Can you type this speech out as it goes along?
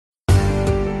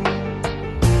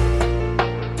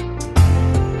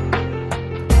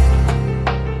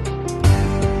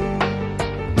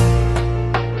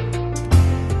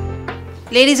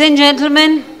Ladies and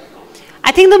gentlemen,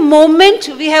 I think the moment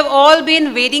we have all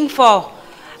been waiting for,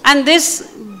 and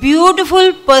this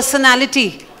beautiful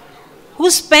personality who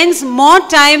spends more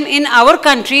time in our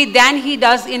country than he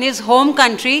does in his home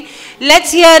country.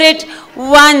 Let's hear it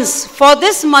once for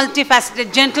this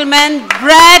multifaceted gentleman,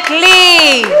 Brett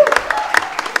Lee.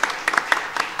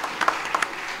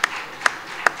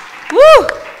 Woo!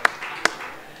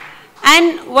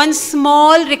 And one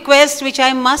small request which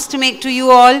I must make to you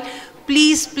all,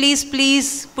 please, please,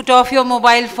 please put off your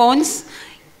mobile phones.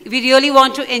 We really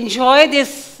want to enjoy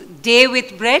this day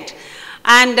with Brett,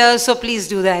 and so please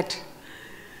do that.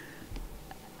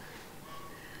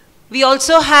 We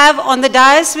also have on the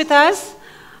dais with us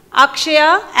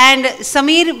Akshaya and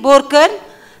Samir Borkar,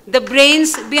 the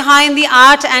brains behind the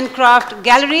Art and Craft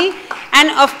Gallery, and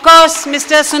of course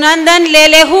Mr. Sunandan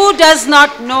Lele, who does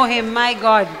not know him, my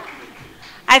God.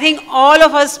 I think all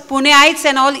of us Puneites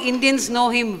and all Indians know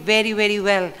him very, very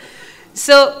well.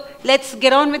 So let's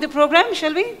get on with the program,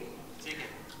 shall we?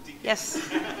 Yes.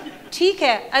 ठीक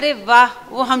है, अरे वाह,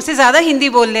 वो हमसे ज़्यादा हिंदी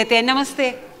बोल लेते हैं,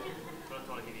 नमस्ते।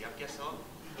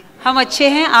 हम अच्छे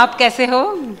हैं, आप कैसे हो?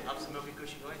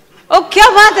 ओ क्या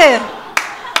बात है?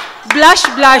 Blush,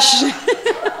 blush.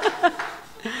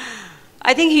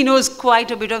 I think he knows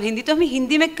quite a bit of Hindi. तो हम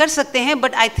हिंदी में कर सकते हैं,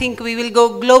 but I think we will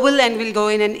go global and we'll go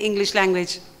in an English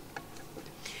language.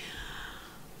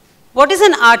 What is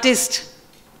an artist?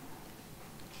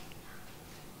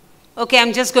 Okay,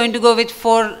 I'm just going to go with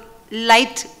 4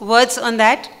 light words on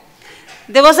that.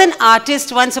 There was an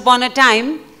artist once upon a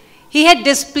time. He had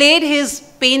displayed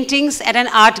his paintings at an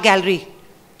art gallery,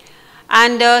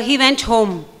 and he went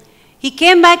home. He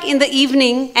came back in the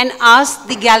evening and asked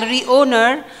the gallery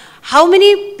owner, how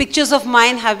many pictures of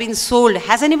mine have been sold?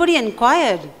 Has anybody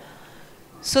inquired?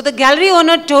 So the gallery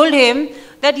owner told him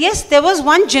that yes, there was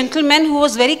one gentleman who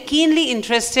was very keenly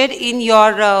interested in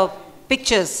your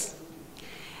pictures.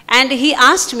 And he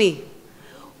asked me,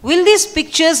 will these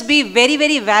pictures be very,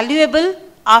 very valuable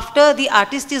after the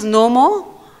artist is no more?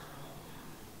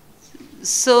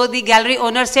 So the gallery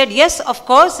owner said, yes, of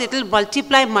course, it will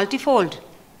multiply multifold.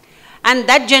 And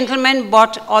that gentleman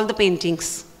bought all the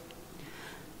paintings.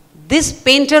 This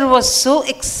painter was so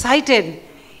excited.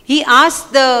 He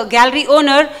asked the gallery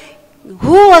owner,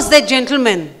 who was that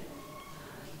gentleman?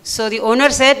 So the owner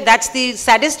said, that's the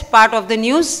saddest part of the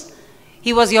news.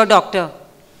 He was your doctor.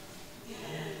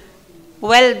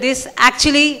 Well, this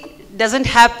actually doesn't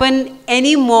happen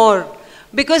anymore,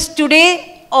 because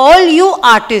today all you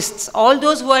artists, all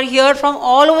those who are here from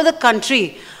all over the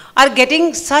country are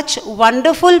getting such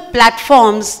wonderful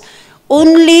platforms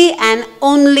only and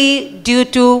only due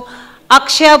to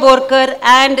Akshaya Borkar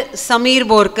and Samir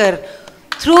Borkar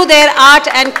through their art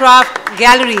and craft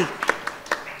gallery.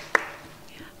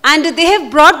 And they have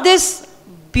brought this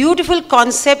beautiful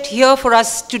concept here for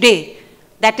us today,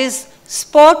 that is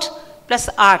sport plus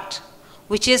art,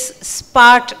 which is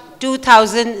Spart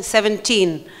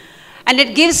 2017. And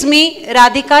it gives me,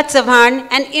 Radhika Chavan,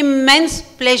 an immense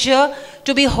pleasure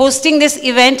to be hosting this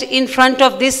event in front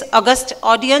of this august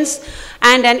audience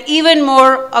and an even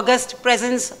more august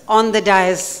presence on the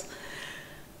dais.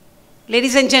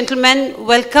 Ladies and gentlemen,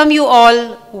 welcome you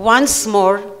all once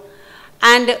more.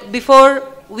 And before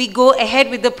we go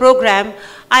ahead with the program,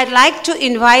 I'd like to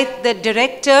invite the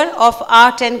Director of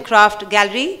Art and Craft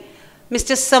Gallery,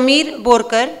 Mr. Samir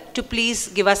Borkar, to please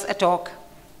give us a talk.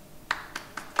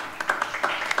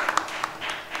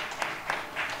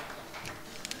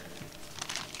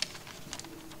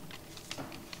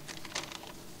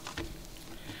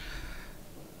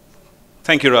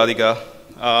 Thank you, Radhika.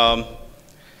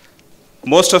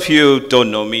 Most of you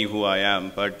don't know me, who I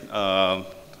am, but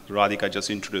Radhika just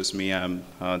introduced me. I'm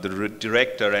the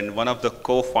director and one of the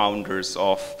co-founders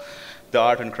of the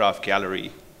Art and Craft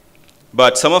Gallery.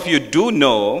 But some of you do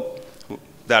know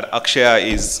that Akshaya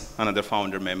is another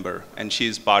founder member, and she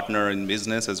is partner in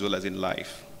business as well as in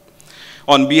life.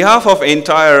 On behalf of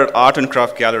entire Art and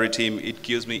Craft Gallery team, it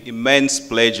gives me immense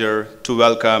pleasure to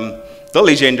welcome the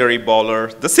legendary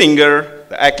bowler, the singer,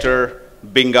 the actor,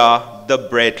 Binga, the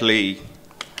Brett Lee.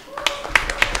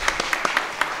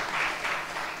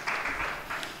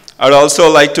 I'd also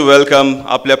like to welcome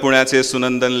आपल्या पुण्याचे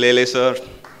Sunandan Lele sir.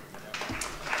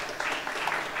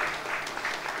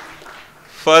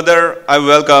 Further, I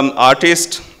welcome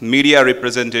artists, media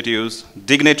representatives,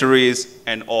 dignitaries,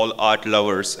 and all art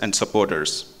lovers and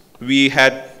supporters. We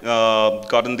had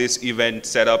gotten this event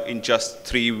set up in just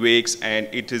 3 weeks, and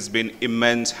it has been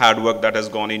immense hard work that has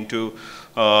gone into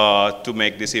to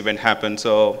make this event happen.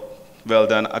 So well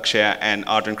done, Akshaya and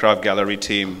Art and Craft Gallery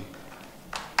team.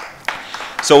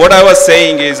 So what I was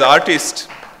saying is artists,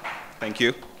 thank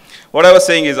you. What I was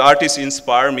saying is artists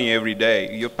inspire me every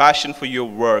day. Your passion for your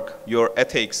work, your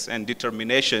ethics and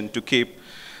determination to keep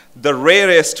the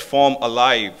rarest form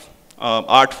alive,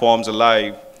 art forms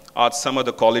alive, are some of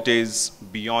the qualities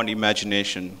beyond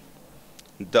imagination.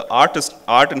 The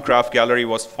Art and Craft Gallery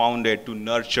was founded to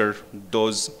nurture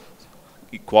those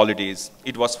qualities.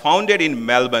 It was founded in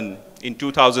Melbourne in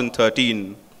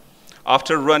 2013.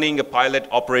 After running a pilot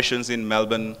operations in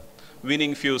Melbourne,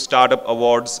 winning few startup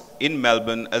awards in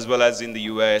Melbourne as well as in the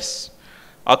US,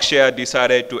 Akshaya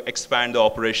decided to expand the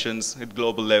operations at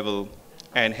global level,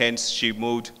 and hence she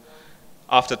moved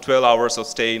after 12 hours of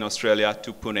stay in Australia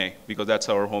to Pune, because that's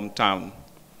our hometown.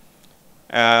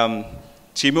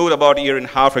 She moved about a year and a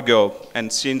half ago,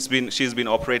 and she's been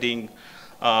operating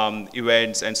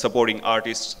events and supporting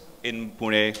artists in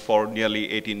Pune for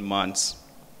nearly 18 months.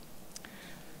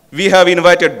 We have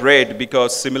invited Brett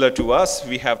because, similar to us,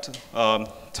 we have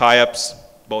tie-ups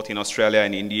both in Australia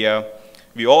and India.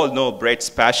 We all know Brett's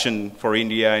passion for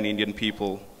India and Indian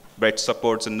people. Brett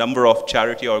supports a number of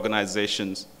charity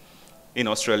organizations in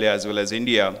Australia as well as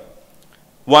India.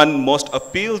 One most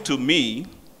appeal to me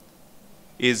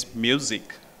is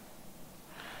music,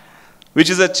 which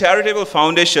is a charitable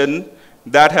foundation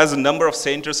that has a number of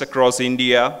centers across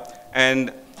India,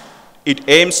 and it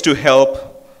aims to help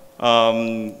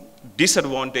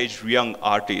disadvantaged young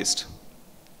artists.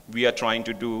 We are trying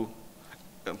to do,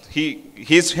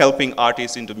 he's helping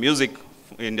artists into music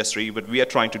industry, but we are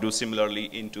trying to do similarly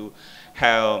into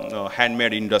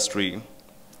handmade industry.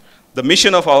 The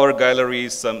mission of our gallery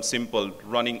is simple: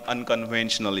 running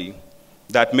unconventionally.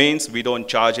 That means we don't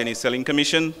charge any selling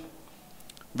commission.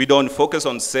 We don't focus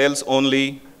on sales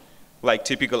only, like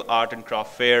typical art and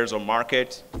craft fairs or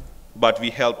markets, but we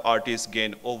help artists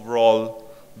gain overall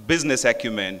business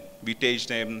acumen. We teach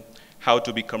them how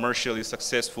to be commercially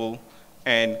successful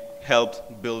and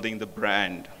help building the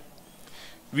brand.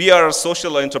 We are a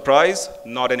social enterprise,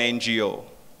 not an NGO.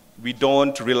 We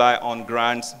don't rely on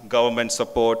grants, government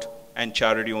support, and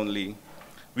charity only.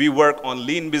 We work on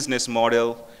lean business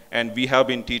model, and we have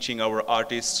been teaching our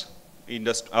artist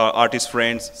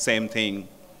friends same thing.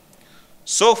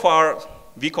 So far,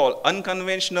 we call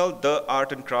unconventional the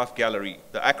Art and Craft Gallery.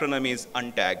 The acronym is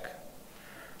UNTAG.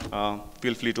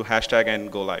 Feel free to hashtag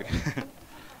and go live.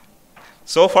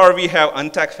 So far, we have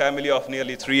UNTAG family of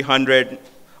nearly 300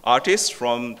 artists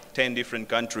from 10 different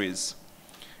countries,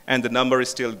 and the number is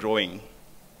still growing.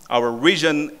 Our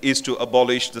vision is to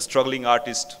abolish the struggling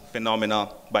artist phenomena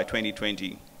by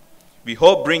 2020. We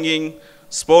hope bringing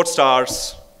sports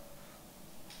stars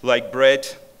like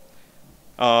Brett,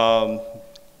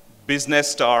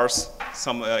 business stars,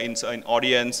 some in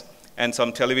audience, and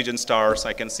some television stars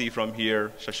I can see from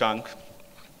here, Shashank,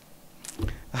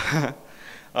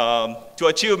 to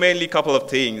achieve mainly a couple of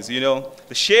things, to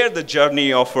share the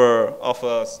journey of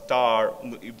a star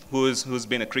who's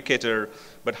been a cricketer,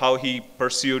 but how he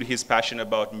pursued his passion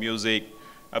about music,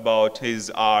 about his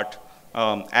art,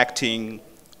 acting,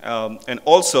 and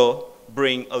also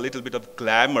bring a little bit of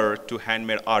glamour to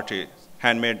handmade art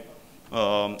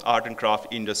and craft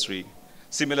industry.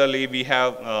 Similarly, we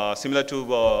have, similar to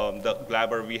the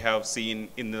glamour we have seen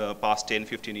in the past 10,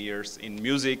 15 years in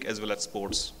music as well as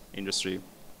sports industry.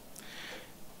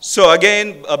 So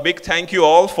again, a big thank you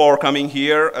all for coming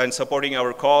here and supporting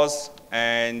our cause,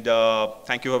 and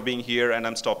thank you for being here, and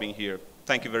I'm stopping here.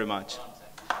 Thank you very much.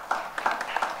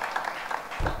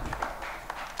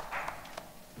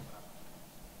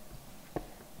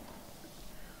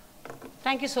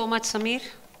 Thank you so much, Samir.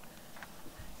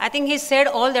 I think he said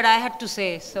all that I had to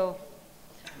say, so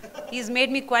he's made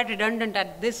me quite redundant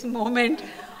at this moment.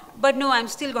 But no, I'm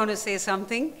still going to say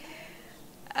something.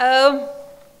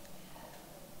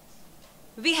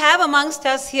 We have amongst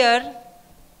us here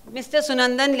Mr.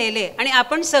 Sunandan Lele, आणि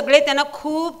आपण सगळे त्यांना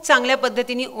खूप चांगल्या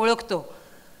पद्धतीने ओळखतो.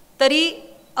 तरी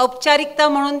औपचारिकता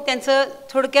म्हणून त्यांचं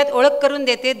थोडक्यात ओळख करून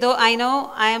देते. Though I know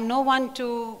I am no one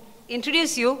to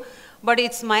introduce you, but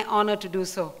it's my honor to do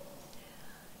so.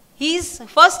 He is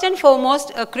first and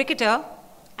foremost a cricketer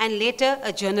and later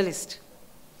a journalist.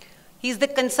 He is the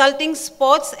consulting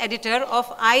sports editor of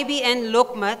IBN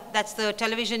Lokmat, that's the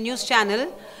television news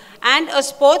channel, and a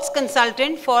sports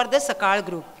consultant for the Sakal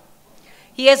Group.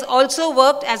 He has also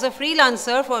worked as a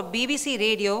freelancer for BBC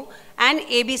Radio and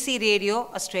ABC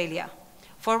Radio Australia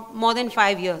for more than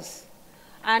 5 years.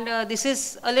 And this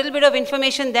is a little bit of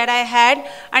information that I had.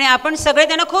 आणि आपण सगळे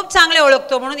त्यांना खूप चांगले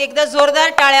ओळखतो म्हणून एकदा जोरदार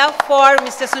टाळ्या for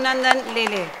Mr. Sunandan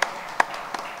Lele.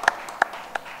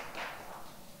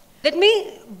 Let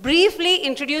me briefly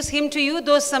introduce him to you,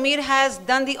 though Samir has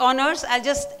done the honors. I'll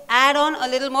just add on a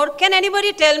little more. Can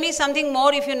anybody tell me something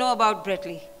more if you know about Brett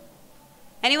Lee?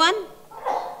 Anyone?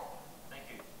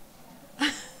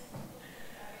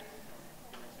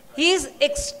 He is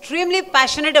extremely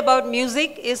passionate about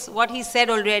music, is what he said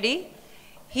already.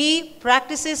 He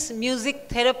practices music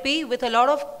therapy with a lot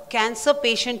of cancer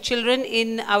patient children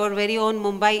in our very own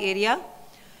Mumbai area.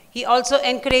 He also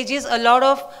encourages a lot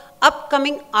of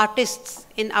upcoming artists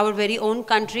in our very own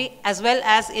country as well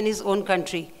as in his own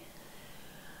country.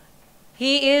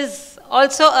 He is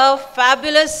also a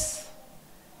fabulous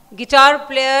guitar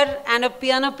player and a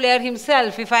piano player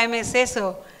himself, if I may say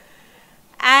so.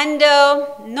 And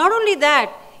not only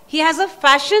that, he has a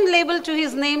fashion label to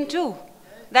his name too.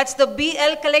 That's the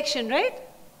BL collection, right?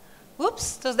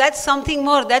 Whoops, so that's something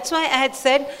more. That's why I had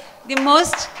said the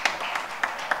most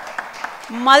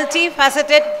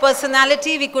multifaceted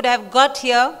personality we could have got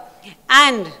here.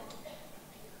 And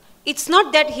it's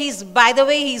not that he's, by the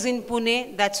way, he's in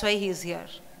Pune, that's why he's here.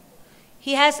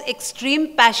 He has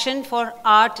extreme passion for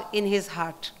art in his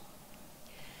heart.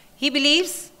 He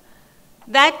believes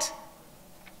that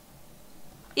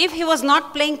if he was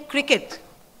not playing cricket,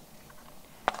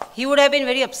 he would have been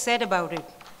very upset about it.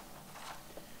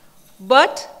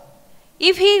 But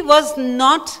if he was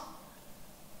not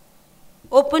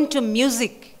open to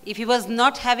music, if he was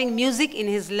not having music in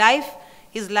his life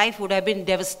would have been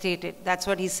devastated. That's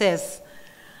what he says.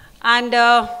 And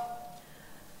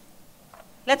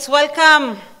let's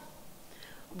welcome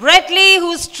Brett Lee,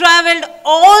 who's traveled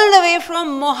all the way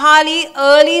from Mohali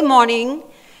early morning.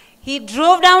 He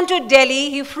drove down to Delhi.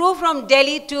 He flew from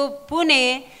Delhi to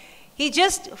Pune. He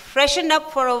just freshened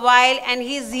up for a while and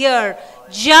he's here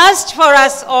just for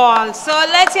us all. So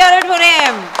let's hear it for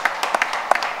him.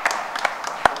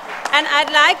 And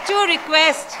I'd like to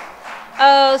request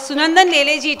Sunandan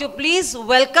Leleji to please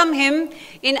welcome him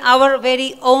in our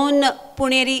very own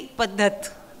Puneri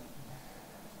Paddhat.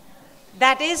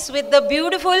 That is with the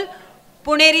beautiful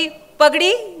Puneri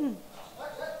Pagdi.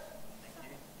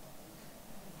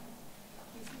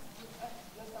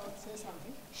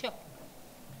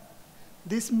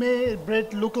 This may,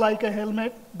 Brett, look like a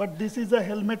helmet, but this is a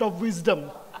helmet of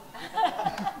wisdom.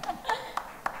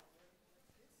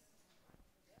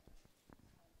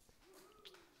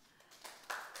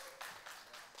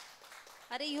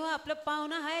 अरे ह्यो आपला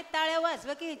पाहुणा आहे टाळ्या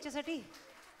वाजवा की ह्याच्यासाठी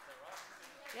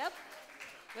Yep,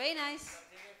 very nice.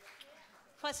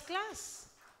 First class.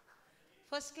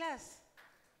 First class.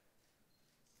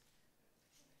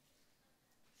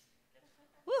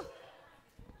 Woo.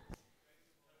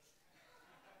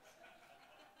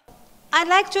 I'd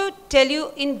like to tell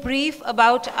you in brief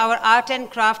about our art and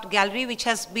craft gallery, which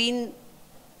has been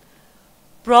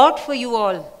brought for you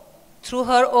all through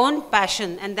her own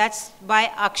passion, and that's by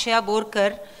Akshaya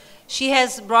Borkar. She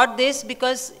has brought this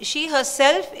because she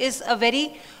herself is a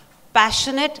very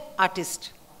passionate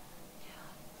artist.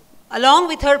 Along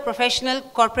with her professional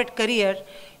corporate career,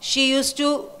 she used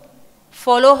to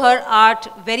follow her art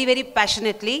very, very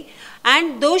passionately,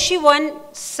 and though she won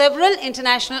several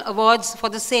international awards for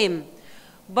the same,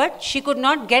 but she could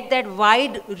not get that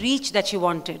wide reach that she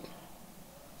wanted.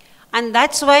 And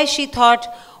that's why she thought,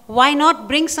 why not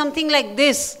bring something like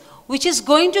this, which is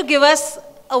going to give us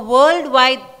a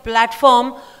worldwide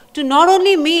platform to not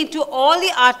only me, to all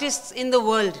the artists in the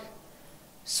world.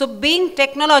 So being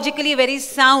technologically very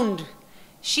sound,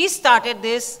 she started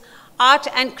this art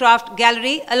and craft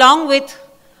gallery along with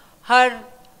her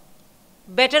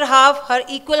better half, her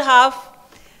equal half,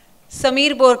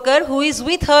 Sameer Borkar, who is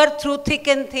with her through thick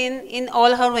and thin in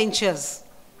all her ventures.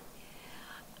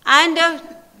 And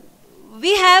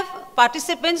we have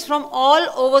participants from all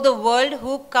over the world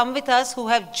who come with us, who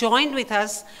have joined with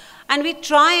us, and we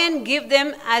try and give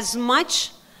them as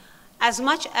much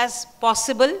as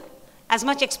possible, as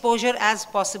much exposure as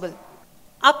possible.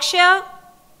 Akshaya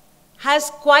has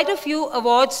quite a few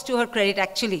awards to her credit,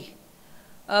 actually.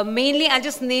 Mainly, I'll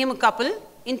just name a couple.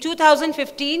 In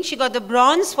 2015, she got the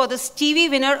bronze for the Stevie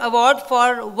Winner Award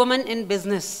for Women in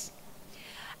Business.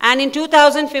 And in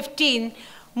 2015,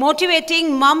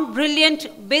 Motivating Mum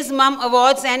Brilliant Biz Mum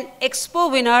Awards and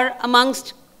Expo winner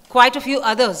amongst quite a few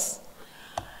others.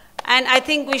 And I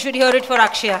think we should hear it for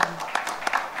Akshaya.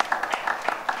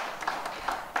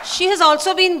 She has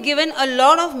also been given a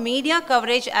lot of media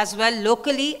coverage as well,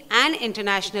 locally and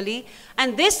internationally,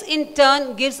 and this in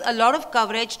turn gives a lot of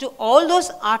coverage to all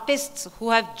those artists who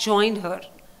have joined her.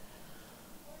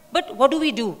 But what do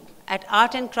we do at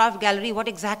Art and Craft Gallery? What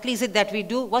exactly is it that we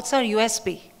do? What's our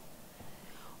USP?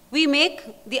 We make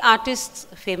the artists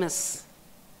famous.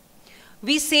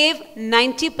 We save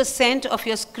 90% of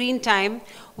your screen time,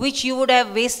 which you would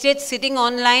have wasted sitting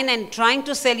online and trying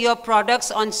to sell your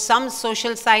products on some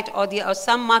social site or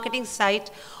some marketing site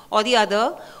or the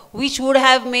other. which would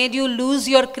have made you lose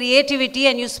your creativity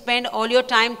and you spend all your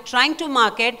time trying to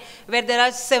market where there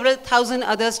are several thousand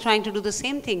others trying to do the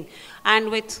same thing and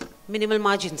with minimal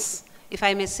margins, if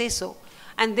I may say so.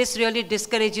 And this really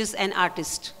discourages an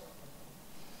artist.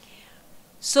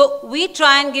 So we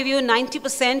try and give you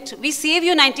 90%, we save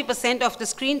you 90% of the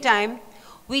screen time,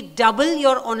 we double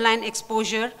your online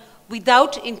exposure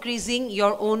without increasing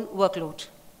your own workload.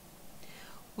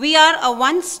 We are a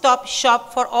one-stop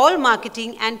shop for all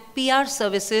marketing and PR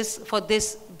services for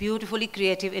this beautifully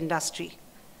creative industry.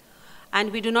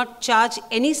 And we do not charge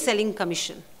any selling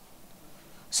commission.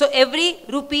 So every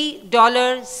rupee,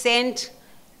 dollar, cent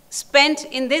spent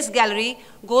in this gallery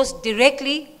goes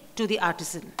directly to the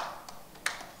artisan.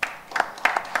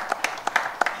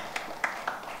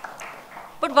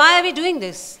 But why are we doing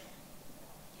this?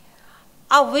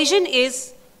 Our vision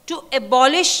is to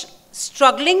abolish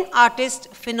struggling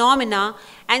artist phenomena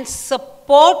and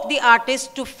support the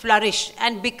artist to flourish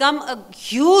and become a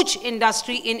huge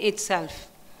industry in itself.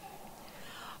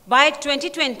 By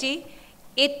 2020,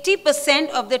 80%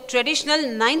 of the traditional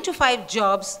 9-to-5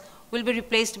 jobs will be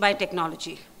replaced by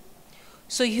technology.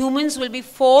 So humans will be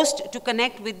forced to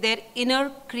connect with their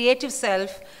inner creative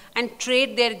self and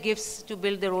trade their gifts to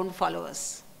build their own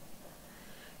followers.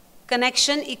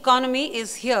 Connection economy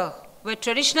is here, where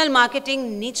traditional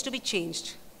marketing needs to be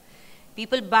changed.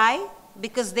 People buy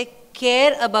because they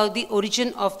care about the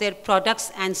origin of their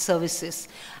products and services.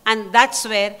 And that's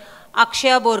where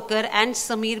Akshaya Borkar and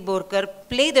Samir Borkar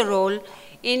play the role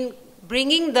in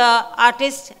bringing the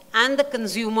artist and the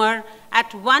consumer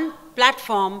at one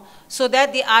platform so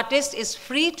that the artist is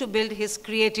free to build his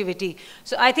creativity.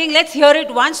 So I think let's hear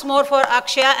it once more for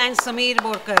Akshaya and Samir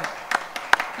Borkar.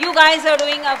 You guys are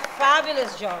doing a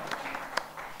fabulous job.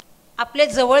 आपले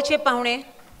जवळचे पाहुणे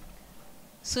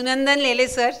सुनंदन लेले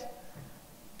sir,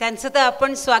 त्यांचं तर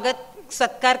आपण स्वागत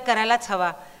सत्कार करायलाच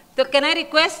हवा. So can I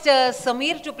request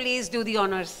Samir to please do the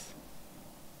honors?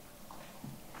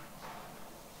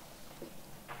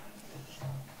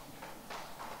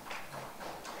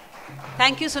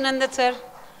 Thank you, Sunandat sir.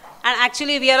 And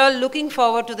actually, we are all looking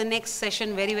forward to the next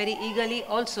session very, very eagerly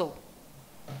also.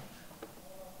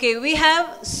 Okay, we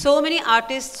have so many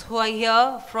artists who are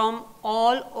here from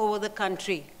all over the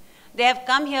country. They have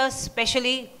come here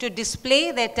specially to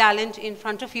display their talent in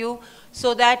front of you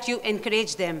so that you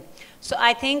encourage them. So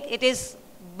I think it is,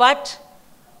 but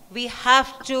we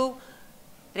have to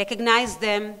recognize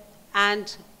them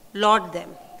and laud them.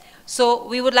 So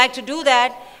we would like to do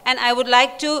that, and I would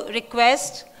like to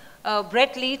request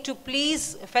Brett Lee to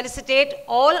please felicitate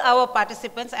all our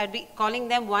participants. I'll be calling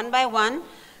them one by one.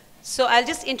 So I'll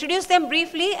just introduce them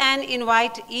briefly and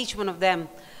invite each one of them.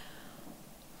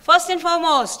 First and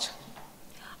foremost,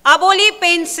 Aboli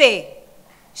Pense.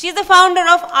 She's the founder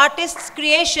of Artists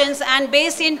Creations and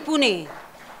based in Pune.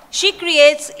 She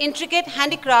creates intricate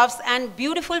handicrafts and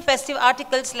beautiful festive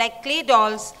articles like clay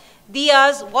dolls,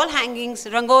 diyas, wall hangings,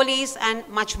 rangolis, and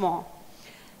much more.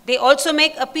 They also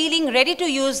make appealing,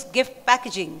 ready-to-use gift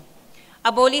packaging.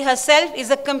 Aboli herself is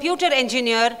a computer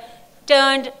engineer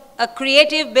turned a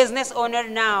creative business owner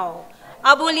now.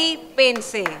 Aboli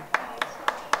Pense.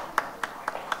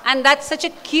 And that's such a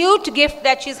cute gift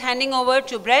that she's handing over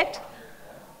to Brett.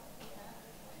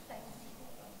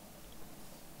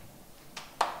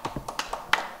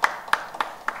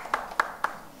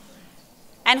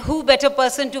 And who better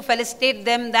person to felicitate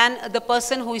them than the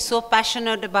person who is so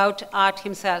passionate about art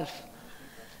himself.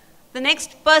 The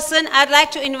next person I'd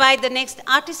like to invite, the next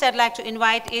artist I'd like to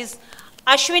invite is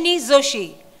Ashwini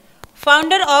Joshi,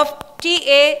 founder of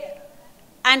TA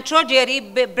Antro Dairy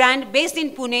brand based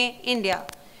in Pune, India.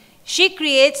 She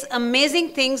creates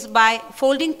amazing things by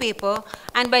folding paper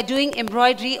and by doing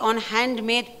embroidery on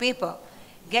handmade paper.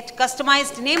 Get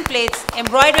customized nameplates,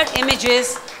 embroidered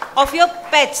images of your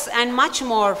pets and much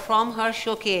more from her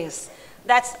showcase.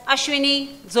 That's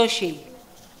Ashwini Joshi.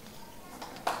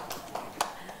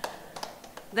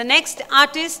 The next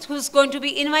artist who's going to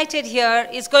be invited here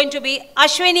is going to be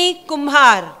Ashwini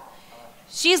Kumbhar.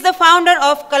 She's the founder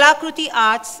of Kalakruti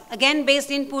Arts, again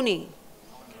based in Pune.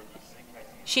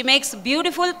 She makes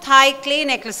beautiful Thai clay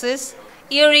necklaces,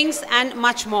 earrings, and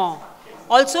much more.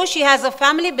 Also, she has a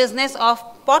family business of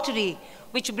pottery,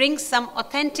 which brings some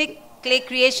authentic clay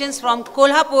creations from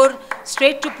Kolhapur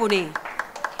straight to Pune.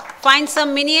 Find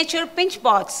some miniature pinch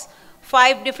pots,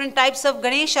 5 different types of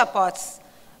Ganesha pots,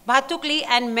 bhatukli,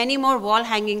 and many more wall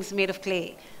hangings made of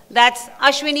clay. That's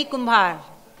Ashwini Kumbhar.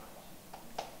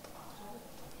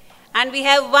 And we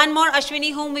have one more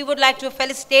Ashwini whom we would like to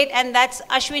felicitate, and that's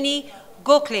Ashwini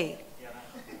Gokhale,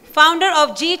 founder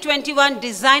of G21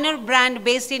 designer brand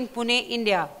based in Pune,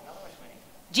 India.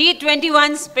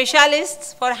 G21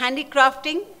 specialists for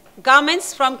handicrafting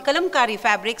garments from kalamkari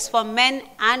fabrics for men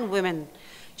and women.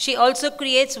 She also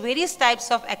creates various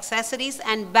types of accessories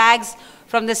and bags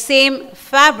from the same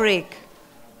fabric.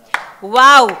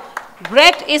 Wow,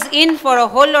 Brett is in for a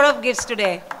whole lot of gifts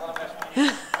today.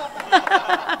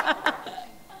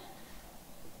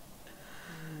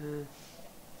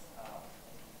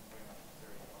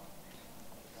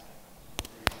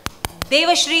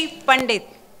 Devashri Pandit.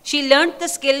 She learnt the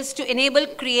skills to enable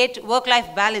create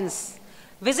work-life balance.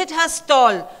 Visit her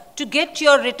stall to get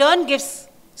your return gifts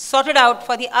sorted out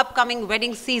for the upcoming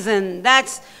wedding season.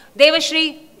 That's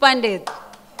Devashri Pandit.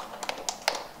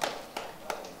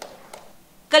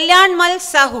 Kalyanmal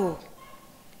Sahu.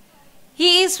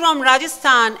 He is from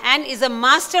Rajasthan and is a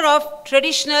master of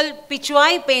traditional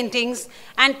Pichwai paintings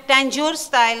and Tanjore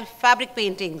style fabric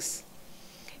paintings.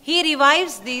 He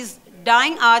revives these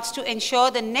dying arts to ensure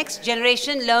the next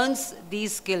generation learns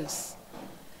these skills.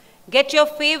 Get your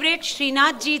favorite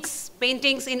Srinathji's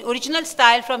paintings in original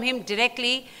style from him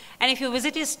directly, and if you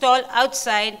visit his stall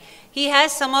outside, he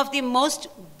has some of the most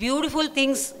beautiful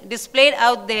things displayed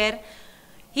out there.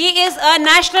 He is a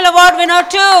national award winner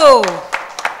too.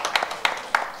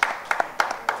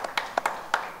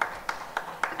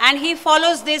 And he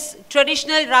follows this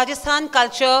traditional Rajasthan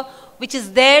culture which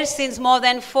is there since more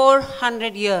than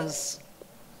 400 years.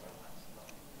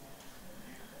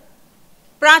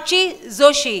 Prachi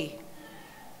Joshi.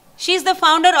 She is the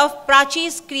founder of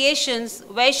Prachi's Creations,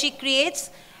 where she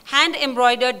creates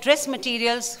hand-embroidered dress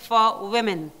materials for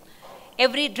women.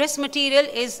 Every dress material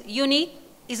is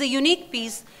a unique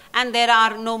piece, and there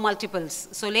are no multiples.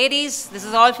 So ladies, this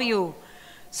is all for you.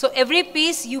 So every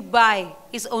piece you buy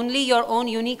is only your own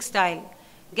unique style.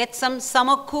 Get some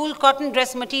summer cool cotton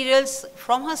dress materials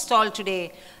from her stall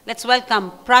today. Let's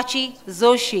welcome Prachi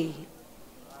Joshi.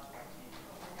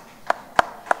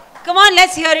 Come on,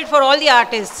 let's hear it for all the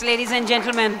artists, ladies and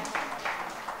gentlemen.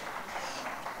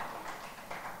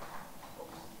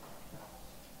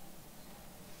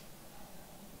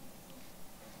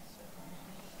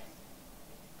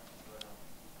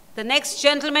 The next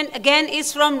gentleman again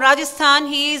is from Rajasthan.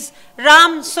 He is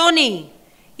Ram Soni.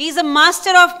 He is a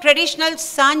master of traditional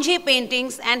Sanji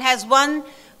paintings and has won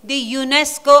the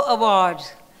UNESCO award.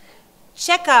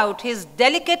 Check out his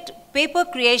delicate paper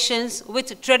creations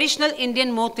with traditional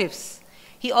Indian motifs.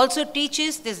 He also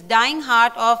teaches this dying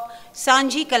art of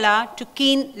Sanji Kala to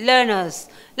keen learners.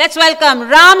 Let's welcome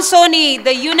Ram Soni,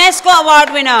 the UNESCO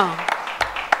award winner.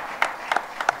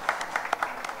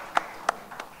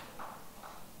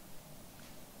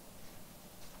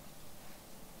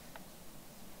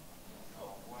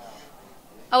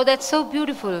 Oh, that's so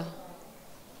beautiful.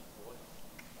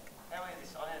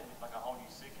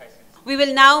 We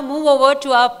will now move over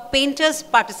to our painters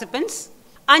participants.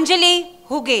 Anjali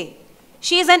Huge.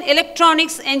 She is an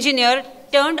electronics engineer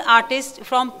turned artist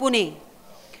from Pune.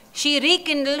 She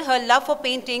rekindled her love for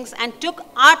paintings and took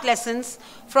art lessons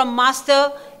from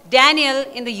Master Daniel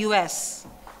in the US.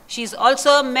 She is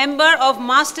also a member of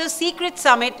Master Secret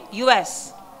Summit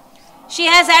US. She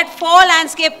has had 4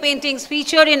 landscape paintings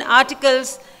featured in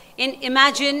articles in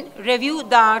Imagine Revue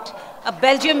d'Art, a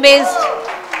Belgium-based...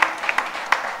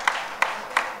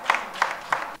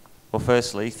 Well,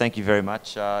 firstly, thank you very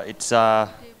much. It's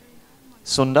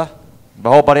Sunda,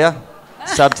 Bahol Paria,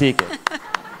 Sab theek hai.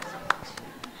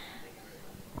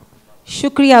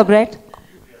 Shukriya, Brett.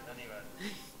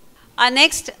 Our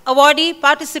next awardee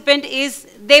participant is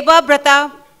Deba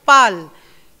Brata Pal.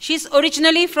 She's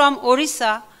originally from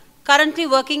Orissa, currently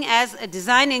working as a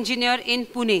design engineer in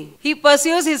Pune. He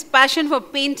pursues his passion for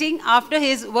painting after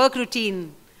his work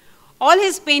routine. All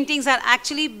his paintings are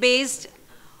actually based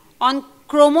on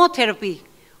chromotherapy,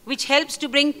 which helps to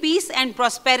bring peace and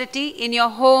prosperity in your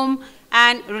home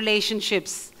and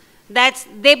relationships. That's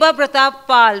Deba Pratap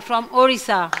Pal from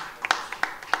Orissa.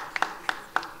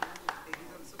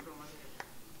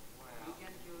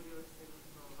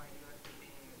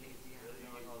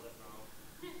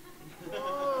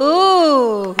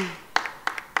 Ooh.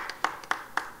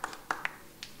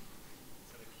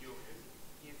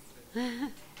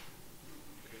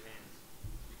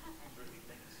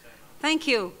 Thank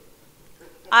you.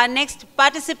 Our next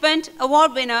participant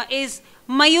award winner is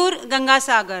Mayur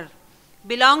Gangasagar.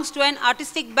 Belongs to an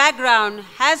artistic background,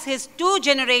 has his 2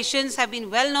 generations have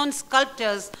been well-known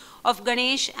sculptors of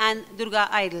Ganesh and Durga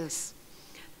idols.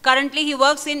 Currently, he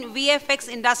works in VFX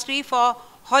industry for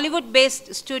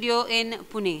Hollywood-based studio in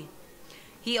Pune.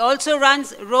 He also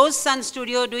runs Rose Sun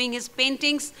Studio, doing his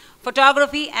paintings,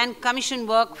 photography, and commission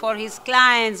work for his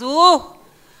clients. Ooh!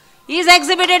 He's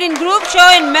exhibited in group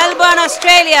show in Melbourne,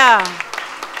 Australia.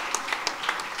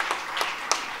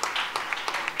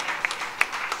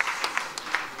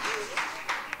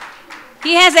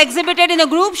 He has exhibited in a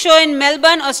group show in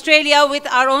Melbourne, Australia with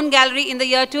our own gallery in the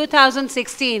year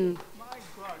 2016.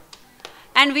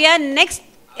 And we are next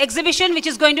exhibition which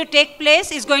is going to take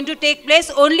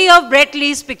place only of Brett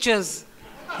Lee's pictures.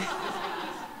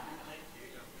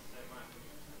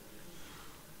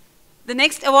 The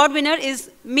next award winner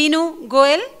is Meenu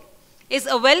Goel, is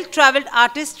a well-traveled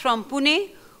artist from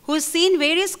Pune who has seen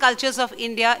various cultures of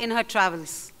India in her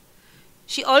travels.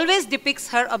 She always depicts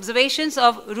her observations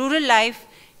of rural life,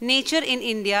 nature in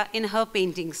India in her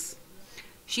paintings.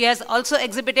 She has also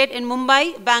exhibited in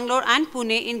Mumbai, Bangalore and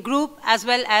Pune in group as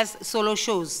well as solo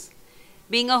shows.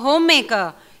 Being a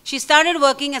homemaker, she started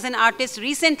working as an artist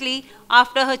recently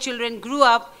after her children grew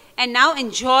up and now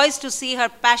enjoys to see her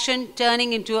passion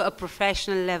turning into a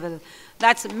professional level.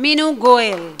 That's Meenu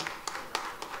Goel.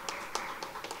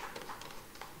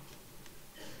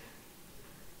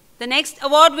 The next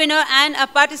award winner and a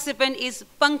participant is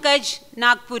Pankaj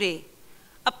Nagpure,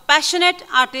 a passionate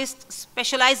artist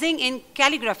specializing in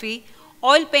calligraphy,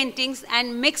 oil paintings,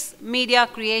 and mixed media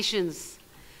creations.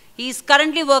 He is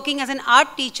currently working as an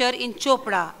art teacher in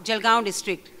Chopra, Jalgaon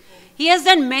district. He has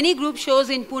done many group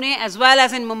shows in Pune as well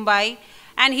as in Mumbai,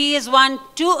 and he has won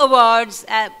 2 awards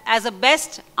as a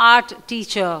best art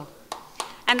teacher.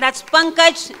 And that's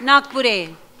Pankaj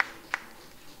Nagpure.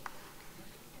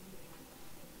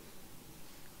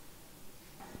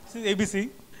 This is ABC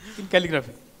in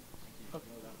calligraphy.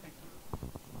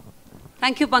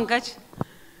 Thank you, Pankaj.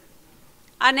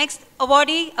 Our next award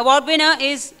winner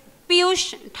is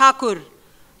Piyush Thakur,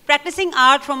 practicing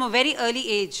art from a very early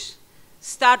age.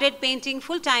 Started painting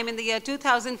full-time in the year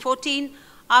 2014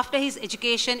 after his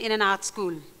education in an art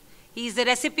school. He is the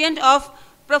recipient of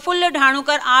Prafulla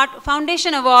Dhanukar Art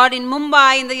Foundation Award in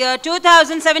Mumbai in the year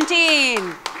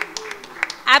 2017.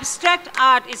 Abstract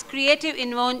art is creative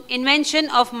invention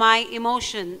of my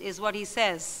emotion, is what he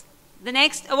says. The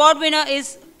next award winner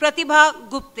is Pratibha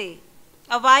Gupte,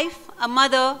 a wife, a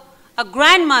mother, a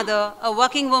grandmother, a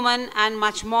working woman, and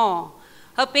much more.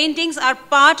 Her paintings are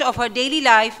part of her daily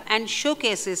life and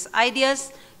showcases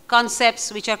ideas,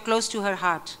 concepts which are close to her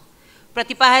heart.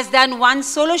 Pratibha has done 1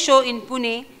 solo show in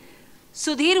Pune.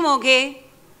 Sudhir Moghe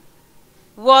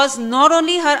was not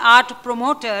only her art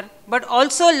promoter, but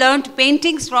also learnt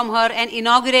paintings from her and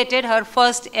inaugurated her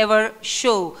first ever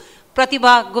show.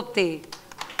 Pratibha Gupte.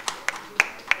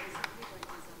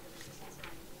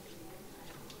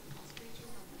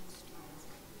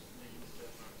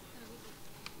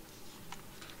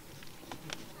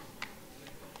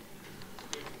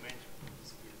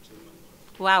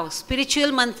 Wow,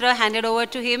 spiritual mantra handed over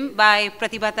to him by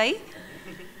Pratibha Tai.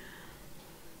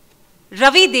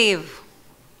 Ravi Dev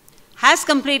has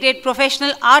completed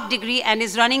professional art degree and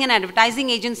is running an advertising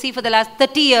agency for the last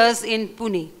 30 years in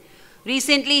Pune.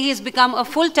 Recently, he has become a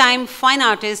full-time fine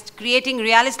artist, creating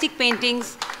realistic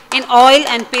paintings in oil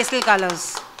and pastel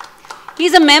colors. He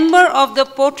is a member of the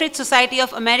Portrait Society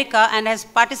of America and has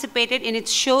participated in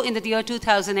its show in the year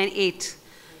 2008.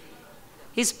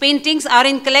 His paintings are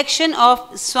in collection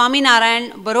of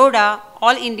Swaminarayan Baroda,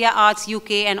 All India Arts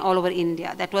UK and all over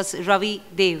India. That was Ravi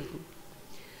Dev.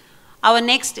 Our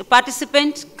next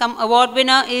participant, award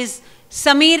winner is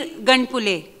Samir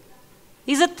Ganpule.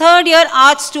 He's a 3rd-year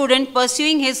art student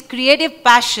pursuing his creative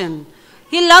passion.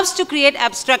 He loves to create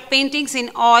abstract paintings in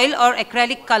oil or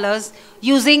acrylic colors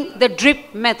using the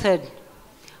drip method.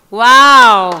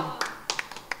 Wow!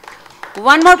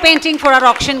 1 more painting for our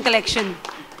auction collection.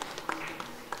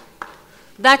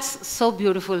 That's so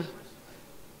beautiful.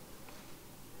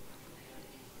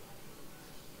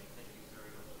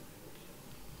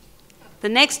 The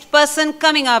next person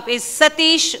coming up is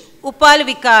Satish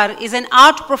Upalvikar, is an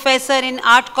art professor in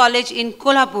Art College in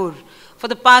Kolhapur for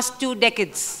the past 2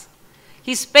 decades.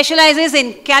 He specializes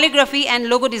in calligraphy and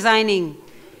logo designing.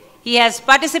 He has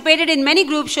participated in many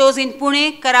group shows in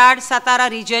Pune, Karad, Satara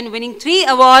region, winning 3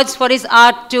 awards for his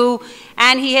art too.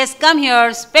 And he has come here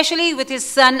especially with his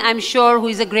son, I'm sure, who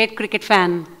is a great cricket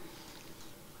fan.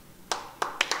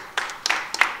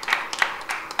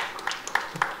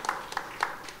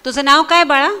 तुझं नाव काय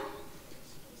बाळा?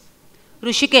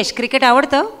 Rishikesh. Cricket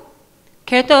आवडतं?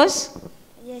 खेळतोस?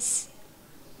 Yes.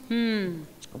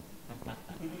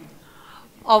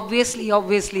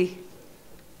 Obviously.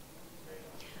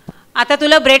 आता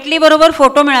तुला Brett Lee बरोबर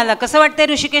photo मिळाला. कसं वाटतंय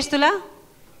ऋषिकेश तुला?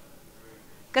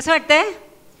 कसं वाटतंय?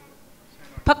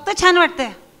 फक्त छान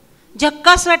वाटतंय.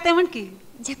 झक्कास वाटतंय म्हण की.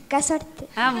 झक्कास वाटतंय.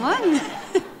 हा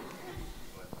मग.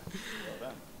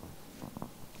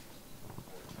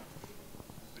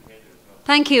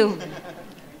 Thank you.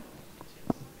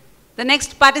 The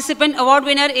next participant award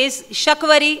winner is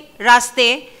Shakvari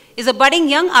Raste, is a budding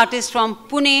young artist from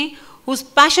Pune whose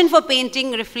passion for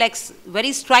painting reflects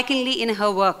very strikingly in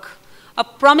her work. A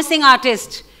promising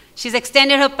artist, she's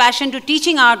extended her passion to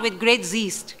teaching art with great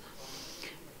zest.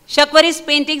 Shakvari's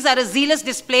paintings are a zealous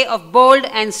display of bold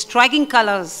and striking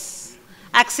colors,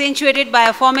 accentuated by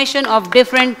a formation of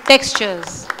different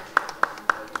textures.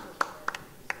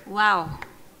 Wow.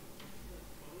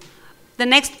 The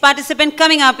next participant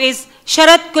coming up is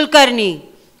Sharat Kulkarni,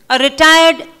 a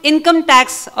retired income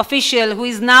tax official who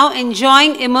is now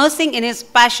enjoying immersing in his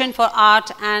passion for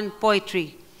art and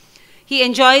poetry. He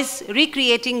enjoys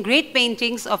recreating great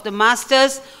paintings of the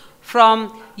masters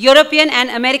from European and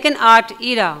American art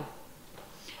era.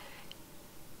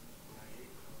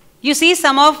 You see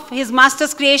some of his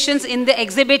master's creations in the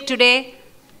exhibit today.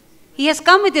 He has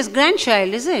come with his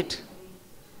grandchild, is it?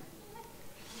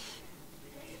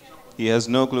 He has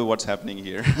no clue what's happening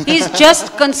here. He's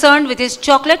just concerned with his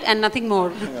chocolate and nothing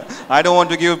more. I don't want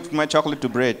to give my chocolate to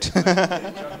Brett.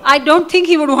 I don't think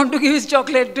he would want to give his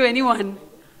chocolate to anyone.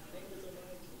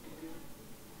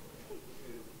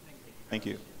 Thank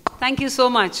you. Thank you so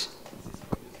much.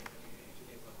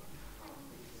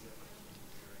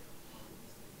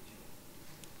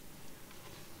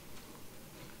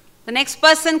 The next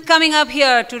person coming up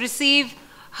here to receive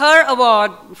her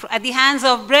award at the hands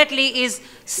of Brett Lee is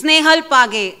Snehal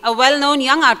Page, a well-known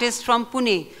young artist from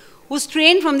Pune, who's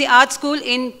trained from the art school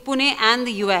in Pune and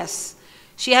the US.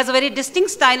 She has a very distinct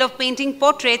style of painting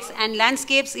portraits and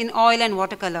landscapes in oil and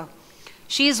watercolor.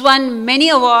 She has won many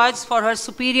awards for her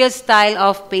superior style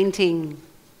of painting.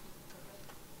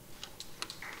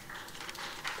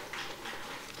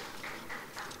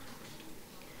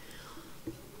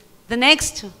 The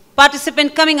next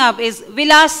participant coming up is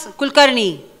Vilas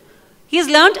Kulkarni. He has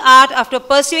learned art after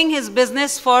pursuing his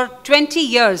business for 20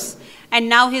 years, and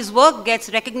now his work gets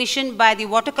recognition by the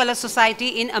Watercolor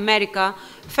Society in America,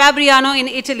 Fabriano in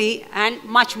Italy, and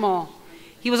much more.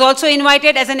 He was also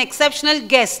invited as an exceptional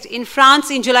guest in France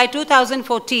in July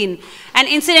 2014, and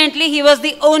incidentally, he was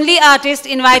the only artist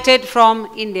invited from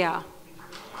India.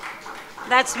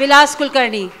 That's Vilas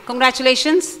Kulkarni.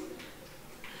 Congratulations.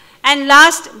 And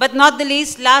last but not the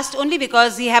least, last only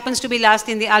because he happens to be last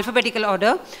in the alphabetical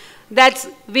order, that's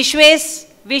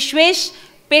Vishwesh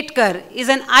Petkar, is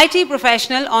an IT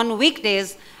professional on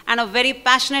weekdays and a very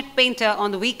passionate painter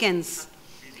on the weekends.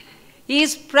 He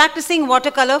is practicing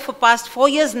watercolor for past 4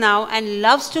 years now and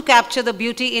loves to capture the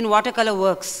beauty in watercolor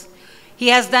works. He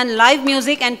has done live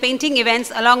music and painting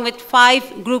events along with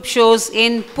 5 group shows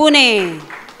in Pune.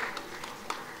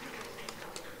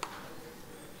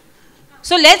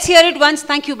 So let's hear it once.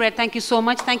 Thank you, Brett. Thank you so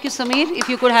much. Thank you, Samir. If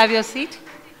you could have your seat.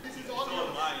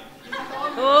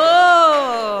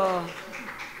 Oh,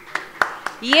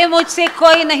 ये मुझसे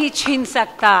कोई नहीं छीन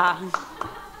सकता.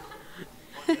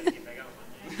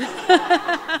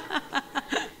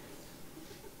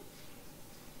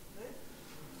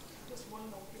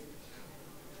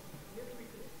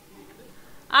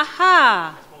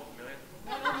 Aha.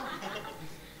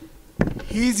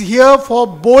 He's here for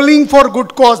bowling for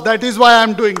good cause. That is why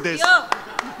I'm doing this. Yo.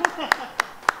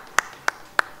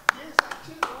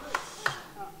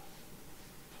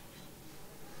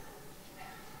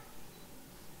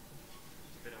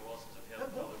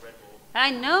 I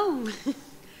know.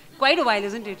 Quite a while,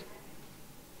 isn't it?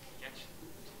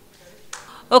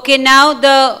 Okay, now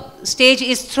the stage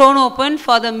is thrown open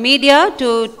for the media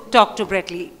to talk to Brett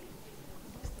Lee.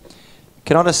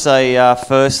 Can I just say,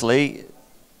 firstly,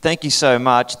 thank you so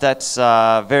much. That's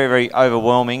very, very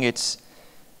overwhelming. It's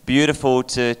beautiful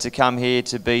to come here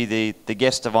to be the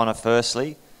guest of honour,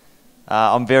 firstly.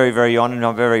 I'm very, very honoured and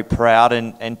I'm very proud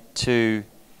and to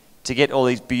get all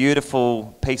these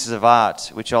beautiful pieces of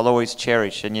art, which I'll always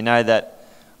cherish. And you know that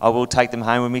I will take them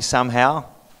home with me somehow.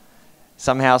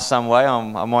 Somehow, some way.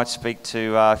 I might speak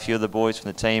to a few of the boys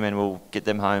from the team and we'll get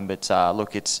them home. But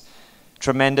look, it's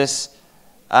tremendous.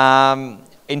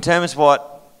 In terms of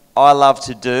what I love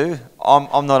to do,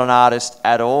 I'm not an artist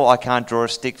at all. I can't draw a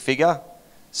stick figure.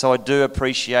 So I do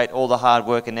appreciate all the hard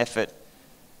work and effort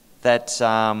that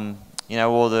you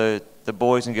know, all the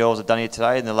boys and girls have done here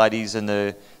today, and the ladies and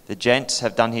the gents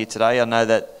have done here today. I know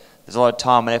that there's a lot of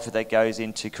time and effort that goes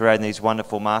into creating these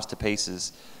wonderful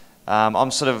masterpieces. I'm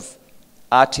sort of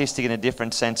artistic in a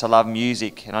different sense. I love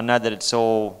music, and I know that it's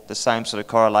all the same sort of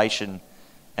correlation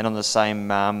and on the same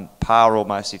par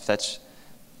almost, if that's,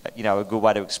 you know, a good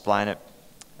way to explain it.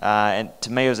 And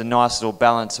to me, it was a nice little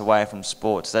balance away from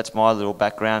sports. That's my little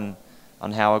background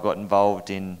on how I got involved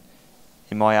in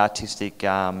my artistic, you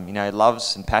know,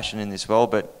 loves and passion in this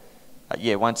world. But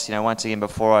yeah, once again,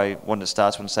 before I wanted to start, I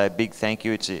just want to say a big thank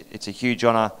you. It's a huge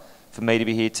honour for me to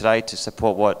be here today to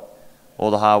support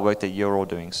all the hard work that you're all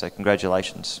doing. So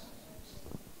congratulations.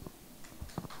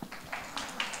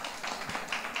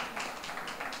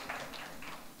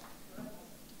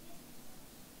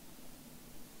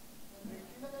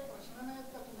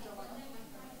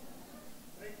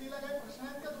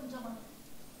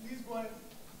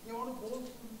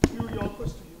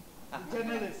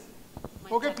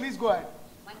 go ahead.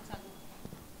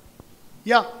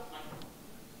 Yeah.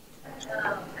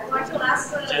 I want to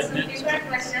ask some different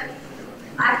question.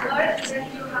 I heard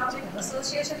that you have an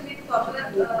association with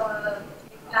popular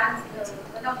plants,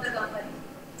 one of the company.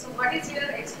 So what is your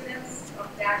experience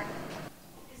of that?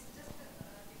 It's just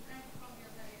different from your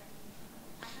career.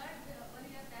 I heard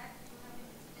earlier that you have been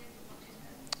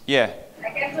visited. Yeah.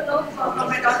 I came to know from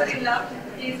my daughter-in-law.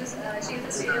 She's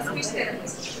a speech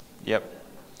therapist. Yep.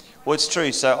 Well, it's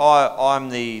true. So I'm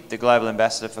the global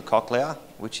ambassador for Cochlear,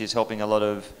 which is helping a lot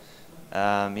of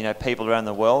people around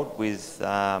the world with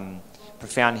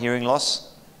profound hearing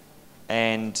loss.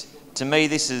 And to me,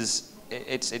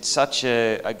 it's such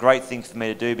a great thing for me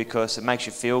to do because it makes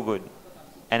you feel good,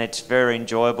 and it's very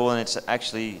enjoyable, and it's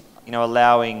actually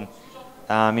allowing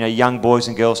young boys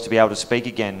and girls to be able to speak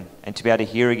again and to be able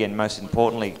to hear again, most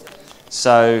importantly.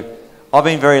 So I've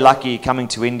been very lucky coming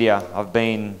to India.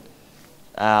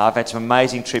 I've had some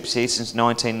amazing trips here since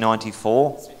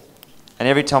 1994, and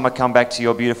every time I come back to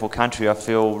your beautiful country, I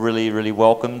feel really, really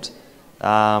welcomed.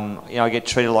 I get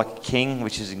treated like a king,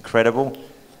 which is incredible.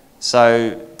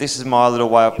 So this is my little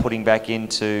way of putting back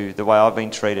into the way I've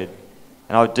been treated.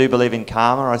 And I do believe in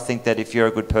karma. I think that if you're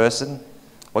a good person,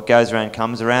 what goes around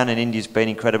comes around, and India's been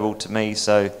incredible to me.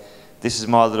 So this is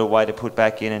my little way to put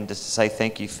back in and just to say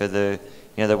thank you for the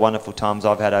wonderful times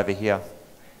I've had over here.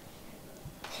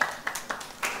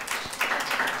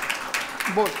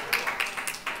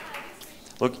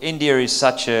 Look, India is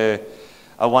such a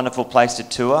wonderful place to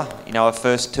tour. I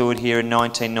first toured here in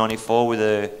 1994 with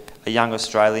a young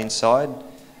Australian side,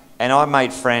 and I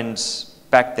made friends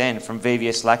back then from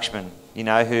VVS Lakshman,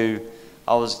 who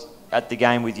I was at the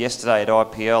game with yesterday at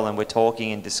IPL, and we're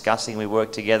talking and discussing. We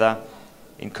work together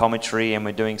in commentary, and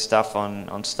we're doing stuff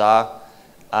on Star.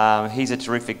 He's a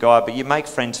terrific guy, but you make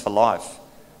friends for life,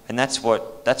 and that's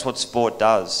what sport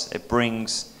does. It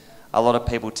brings a lot of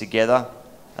people together,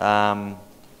 and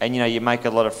you make a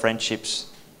lot of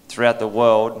friendships throughout the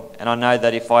world. And I know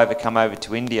that if I ever come over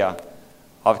to India,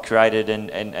 I've created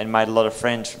and made a lot of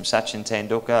friends, from Sachin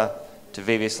Tendulkar to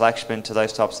VVS Lakshman to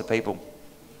those types of people.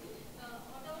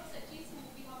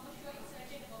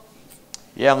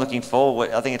 Yeah, I'm looking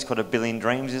forward. I think it's called A Billion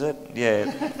Dreams, is it? Yeah.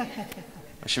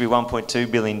 It should be 1.2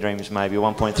 billion dreams, maybe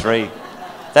 1.3.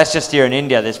 That's just here in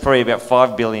India. There's probably about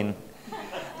 5 billion.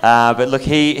 But look,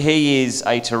 he is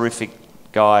a terrific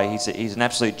guy. He's an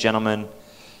absolute gentleman.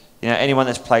 Anyone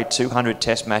that's played 200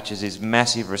 test matches is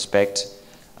massive respect.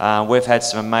 We've had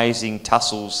some amazing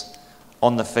tussles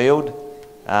on the field,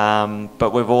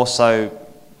 but we've also,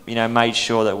 made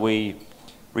sure that we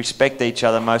respect each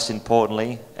other, most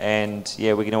importantly, and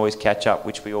yeah, we can always catch up,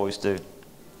 which we always do.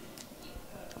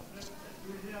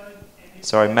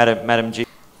 Sorry, Madam G.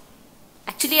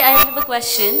 Actually, I have a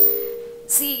question.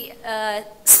 See,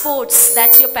 sports,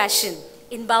 that's your passion.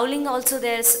 In bowling also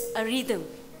there's a rhythm,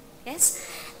 yes?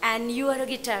 And you are a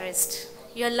guitarist,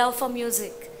 your love for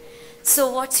music. So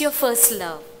what's your first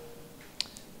love?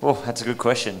 Oh, that's a good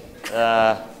question.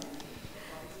 I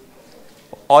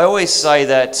always say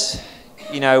that,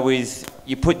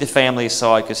 you put the family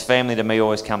aside, because family to me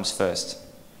always comes first.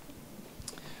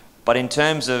 But in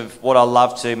terms of what I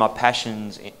love to, my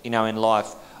passions, in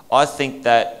life, I think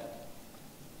that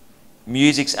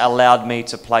music's allowed me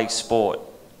to play sport,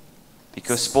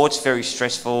 because sport's very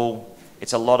stressful,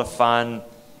 it's a lot of fun,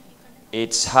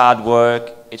 it's hard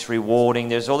work, it's rewarding.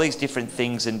 There's all these different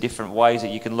things and different ways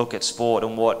that you can look at sport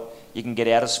and what you can get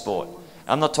out of sport.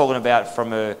 I'm not talking about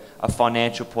from a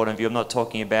financial point of view, I'm not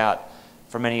talking about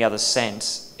from any other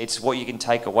sense. It's what you can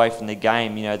take away from the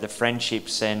game, the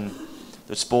friendships and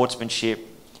the sportsmanship,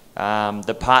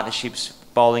 the partnerships,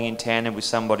 bowling in tandem with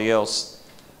somebody else.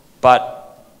 But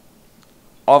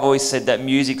I've always said that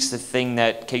music's the thing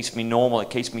that keeps me normal, it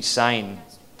keeps me sane.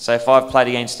 So if I've played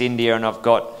against India and I've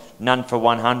got none for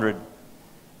 100 and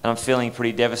I'm feeling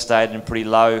pretty devastated and pretty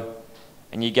low,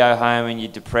 and you go home and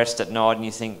you're depressed at night and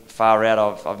you think, far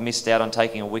out, I've missed out on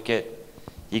taking a wicket.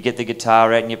 You get the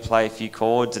guitar out and you play a few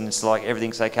chords and it's like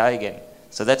everything's okay again.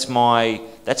 So that's my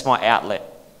outlet,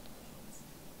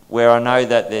 where I know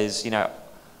that there's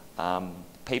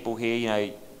people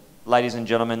here, ladies and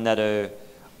gentlemen that are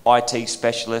IT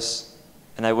specialists,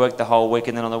 and they work the whole week,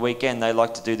 and then on the weekend they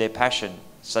like to do their passion.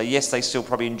 So yes, they still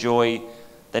probably enjoy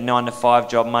their 9 to 5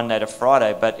 job Monday to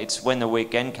Friday, but it's when the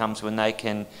weekend comes when they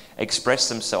can express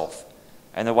themselves.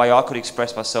 And the way I could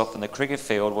express myself in the cricket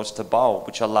field was to bowl,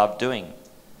 which I love doing.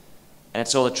 And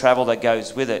it's all the travel that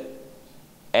goes with it,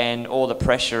 and all the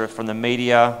pressure from the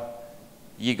media.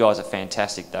 You guys are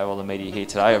fantastic though, all the media here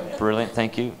today are brilliant,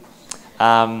 thank you.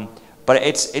 But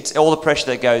it's all the pressure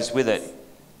that goes with it.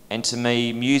 And to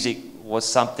me, music was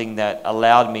something that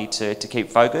allowed me to keep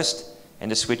focused and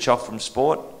to switch off from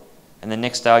sport. And the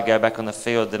next day I'd go back on the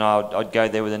field, then I'd go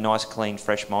there with a nice, clean,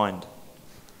 fresh mind.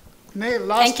 Nay,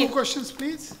 last two questions,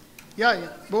 please. Yeah,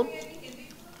 Bol.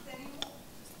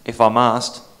 If I'm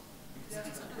asked.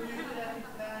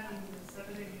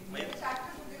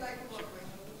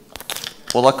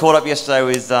 Well, I caught up yesterday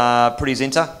with Pretty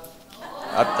Zinta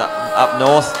up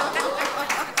north.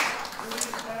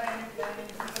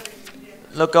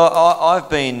 Look, I've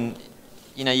been,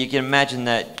 you know, you can imagine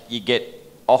that you get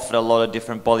offered a lot of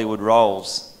different Bollywood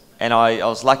roles. And I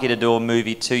was lucky to do a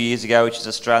movie 2 years ago, which is an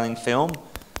Australian film,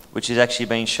 which is actually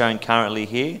being shown currently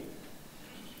here.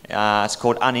 It's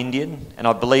called Un-Indian, and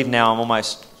I believe now I'm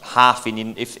almost half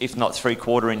Indian, if not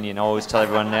three-quarter Indian. I always tell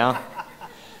everyone now.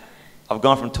 I've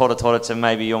gone from tota to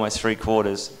maybe almost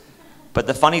three-quarters. But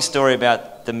the funny story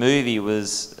about the movie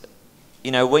was,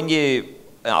 you know, when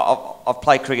I've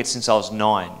played cricket since I was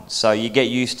 9, so you get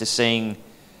used to seeing,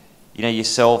 you know,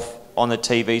 yourself on the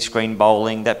TV screen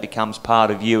bowling. That becomes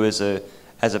part of you as a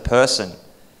person.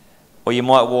 Or you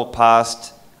might walk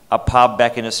past a pub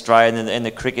back in Australia and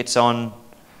the cricket's on,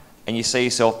 and you see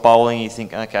yourself bowling, and you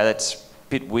think, okay, that's a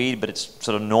bit weird, but it's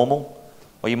sort of normal.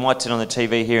 Or you might turn on the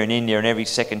TV here in India and every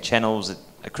second channel's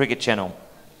a cricket channel,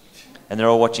 and they're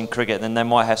all watching cricket, and then they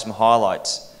might have some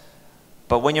highlights.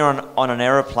 But when you're on an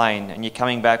aeroplane and you're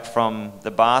coming back from the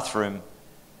bathroom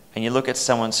and you look at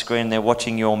someone's screen and they're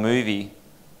watching your movie,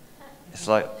 it's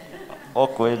like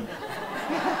awkward.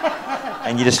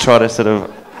 And you just try to sort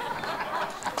of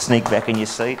sneak back in your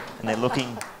seat, and they're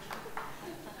looking.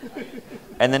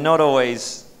 And they're not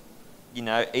always, you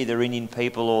know, either Indian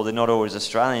people or they're not always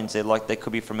Australians. They're like, they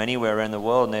could be from anywhere around the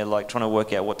world, and they're like trying to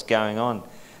work out what's going on.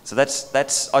 So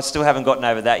that's I still haven't gotten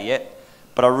over that yet,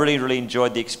 but I really, really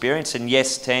enjoyed the experience. And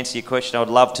yes, to answer your question, I would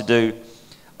love to do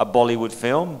a Bollywood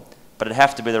film, but it'd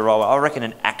have to be the role. I reckon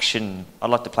an action. I'd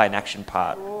like to play an action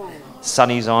part.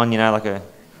 Sunny's on, you know,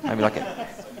 maybe like a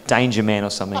Danger Man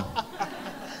or something.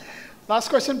 Last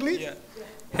question, please. Yeah.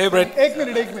 Hey, Brett. Ek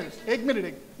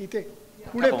minute.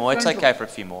 Couple more. It's okay for a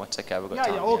few more. It's okay. We've got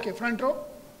time. Yeah, okay. Front row.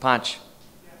 Punch.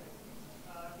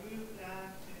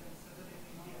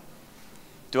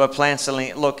 Do I plan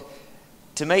selling? Look,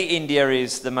 to me, India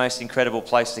is the most incredible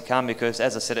place to come because,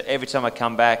 as I said, every time I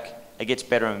come back, it gets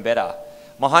better and better.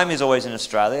 My home is always in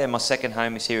Australia, and my second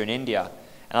home is here in India.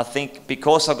 And I think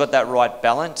because I've got that right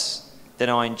balance, then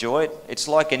I enjoy it. It's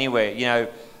like anywhere, you know,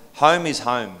 home is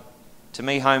home. To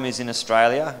me, home is in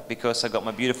Australia because I've got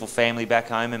my beautiful family back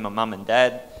home and my mum and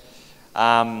dad.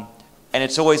 And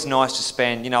it's always nice to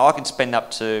spend, you know, I can spend up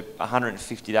to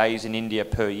 150 days in India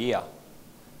per year.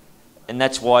 And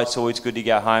that's why it's always good to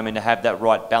go home and to have that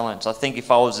right balance. I think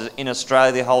if I was in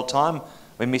Australia the whole time,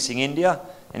 we're missing India.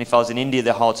 And if I was in India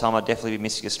the whole time, I'd definitely be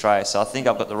missing Australia. So I think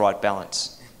I've got the right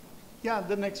balance. Yeah,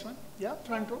 the next one. Yeah,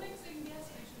 front row.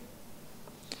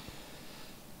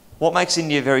 What makes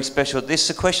India very special? This is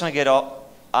a question I get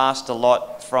asked a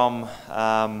lot from,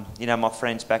 you know, my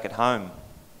friends back at home.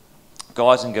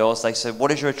 Guys and girls, they say, what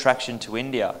is your attraction to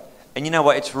India? And you know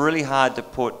what, it's really hard to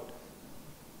put,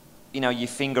 you know, your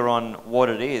finger on what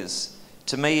it is.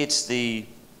 To me, it's the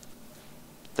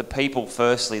people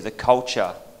firstly, the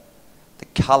culture, the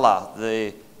colour,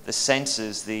 the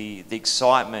senses, the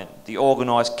excitement, the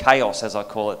organised chaos, as I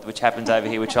call it, which happens over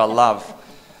here, which I love.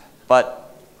 But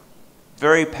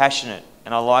very passionate,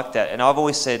 and I like that. And I've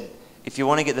always said, if you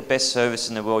want to get the best service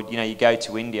in the world, you know, you go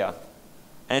to India.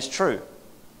 And it's true.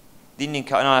 The Indian,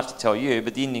 and I don't have to tell you,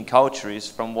 but the Indian culture is,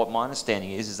 from what my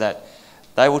understanding is that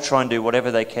they will try and do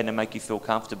whatever they can to make you feel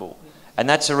comfortable. And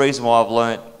that's the reason why I've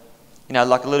learnt, you know,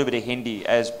 like a little bit of Hindi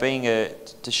as being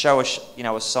to show you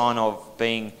know, a sign of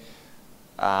being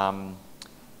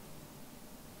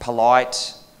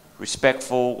polite,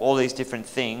 respectful, all these different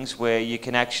things where you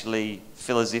can actually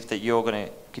feel as if that you're going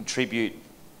to contribute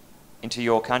into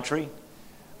your country.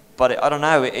 But I don't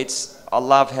know, I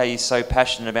love how you're so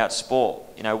passionate about sport.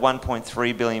 You know,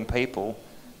 1.3 billion people,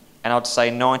 and I'd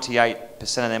say 98%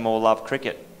 of them all love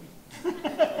cricket.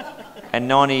 And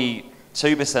 92%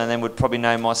 of them would probably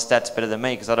know my stats better than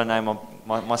me because I don't know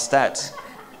my stats.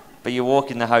 But you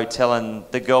walk in the hotel and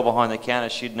the girl behind the counter,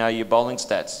 she'd know your bowling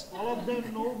stats. All of them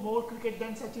know more cricket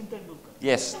than Sachin Tendulkar.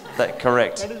 Yes,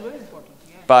 correct. That is very important.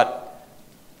 Yeah. But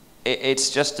it's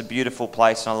just a beautiful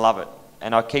place and I love it.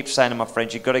 And I keep saying to my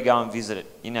friends, you've got to go and visit it.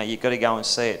 You know, you've got to go and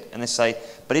see it. And they say,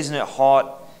 but isn't it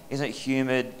hot? Isn't it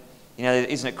humid? You know,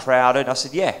 isn't it crowded? I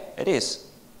said, yeah, it is.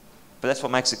 But that's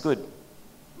what makes it good.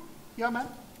 Yeah, ma'am.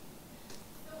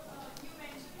 So, you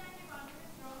mentioned that you wanted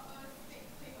to draw a stick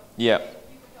figure. Yeah. You were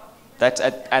talking about. That's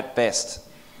at best.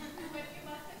 But you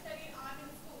must have studied art in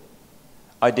school.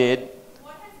 I did.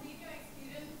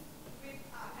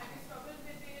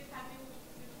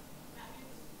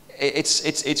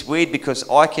 it's weird because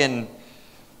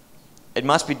it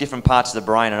must be different parts of the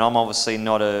brain, and I'm obviously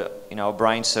not a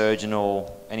brain surgeon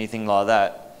or anything like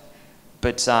that.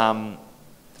 But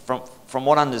from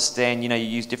what I understand, you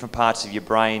use different parts of your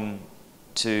brain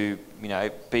to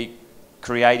be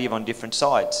creative on different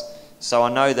sides. So I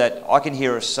know that I can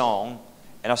hear a song,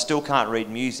 and I still can't read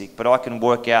music, but I can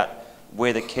work out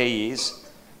where the key is,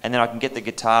 and then I can get the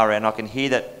guitar out, and I can hear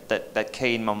that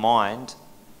key in my mind,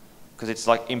 because it's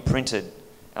like imprinted,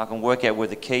 and I can work out where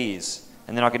the key is.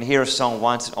 And then I can hear a song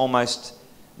once and almost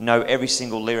know every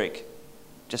single lyric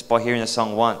just by hearing the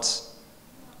song once.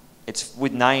 It's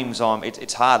with names,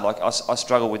 it's hard. Like I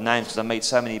struggle with names because I meet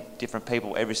so many different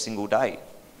people every single day.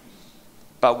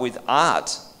 But with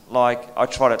art, like I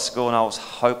tried at school and I was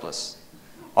hopeless.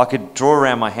 I could draw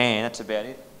around my hand, that's about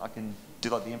it. I can do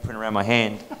like the imprint around my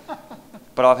hand.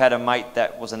 But I've had a mate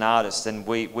that was an artist, and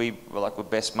we were we're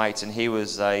best mates, and he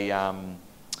was a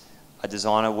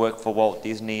designer, worked for Walt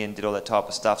Disney and did all that type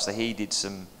of stuff. So he did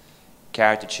some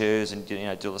caricatures and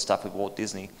did all the stuff with Walt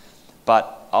Disney.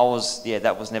 But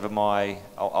that was never I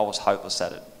was hopeless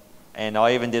at it. And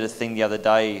I even did a thing the other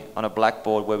day on a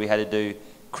blackboard where we had to do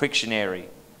Crictionary.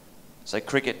 So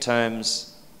cricket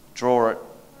terms, draw it,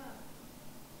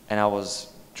 and I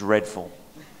was dreadful.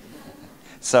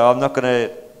 So I'm not going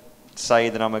to say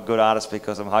that I'm a good artist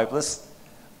because I'm hopeless,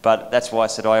 but that's why I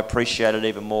said I appreciate it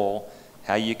even more,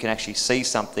 how you can actually see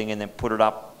something and then put it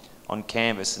up on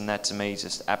canvas, and that to me is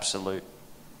just absolute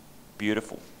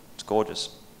beautiful. It's gorgeous.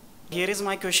 Here is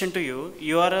my question to you.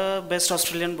 You are a best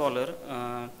Australian bowler,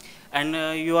 and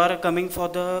you are coming for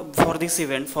this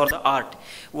event for the art.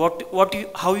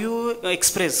 How you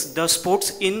express the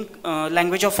sports in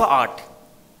language of art?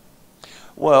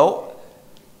 Well,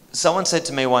 someone said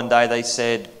to me one day, they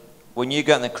said, when you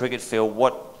go in the cricket field,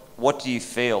 what do you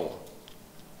feel?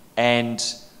 And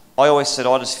I always said,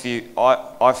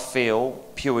 I feel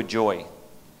pure joy.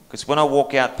 Because when I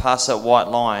walk out past that white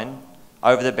line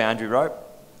over the boundary rope,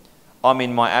 I'm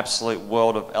in my absolute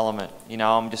world of element.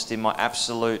 I'm just in my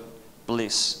absolute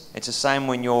bliss. It's the same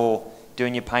when you're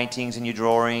doing your paintings and your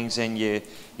drawings and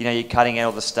you're cutting out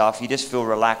all the stuff. You just feel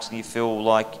relaxed and you feel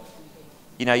like,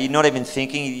 you're not even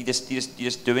thinking, you're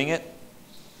just doing it.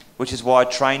 Which is why I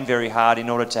train very hard in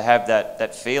order to have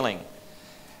that feeling.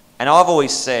 And I've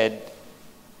always said,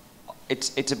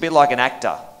 it's a bit like an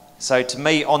actor. So to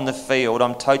me, on the field,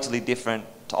 I'm totally different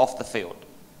to off the field.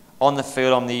 On the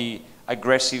field, I'm the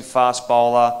aggressive fast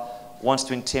bowler, wants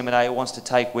to intimidate, wants to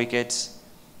take wickets.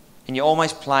 And you're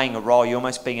almost playing a role, you're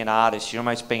almost being an artist, you're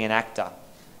almost being an actor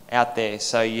out there.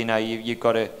 So, you've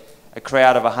got a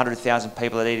crowd of 100,000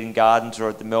 people at Eden Gardens or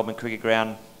at the Melbourne Cricket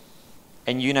Ground.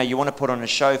 And you want to put on a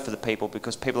show for the people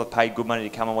because people have paid good money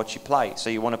to come and watch you play. So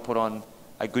you want to put on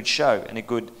a good show and a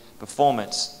good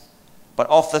performance. But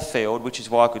off the field, which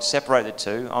is why I could separate the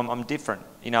two, I'm different.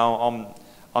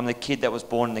 I'm the kid that was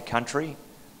born in the country.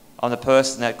 I'm the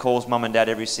person that calls mum and dad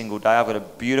every single day. I've got a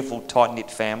beautiful, tight-knit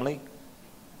family.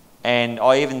 And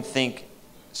I even think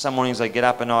some mornings I get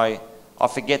up and I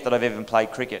forget that I've even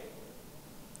played cricket.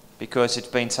 Because it's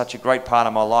been such a great part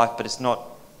of my life, but it's not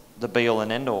the be-all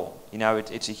and end-all.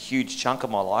 It's a huge chunk of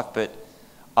my life, but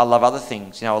I love other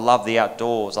things. I love the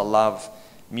outdoors. I love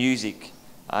music.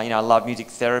 I love music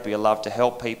therapy. I love to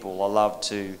help people. I love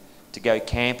to go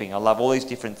camping. I love all these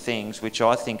different things, which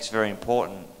I think is very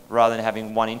important, rather than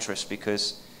having one interest,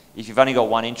 because if you've only got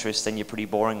one interest, then you're pretty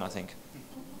boring, I think.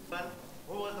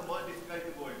 Who was the most difficult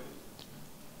to bowl?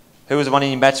 Who was the one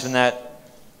Indian batsman that...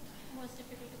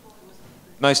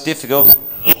 Most difficult?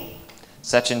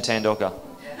 Sachin Tendulkar.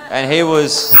 And he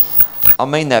was... I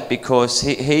mean that because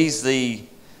he's the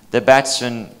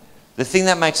batsman... The thing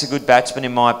that makes a good batsman,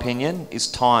 in my opinion, is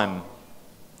time.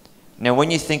 Now,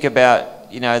 when you think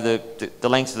about, the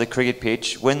length of the cricket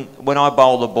pitch, when I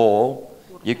bowl the ball,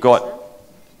 you've got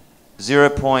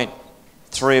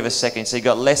 0.3 of a second. So you've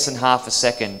got less than half a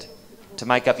second to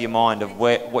make up your mind of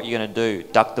what you're going to do.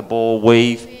 Duck the ball,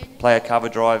 weave, play a cover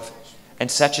drive. And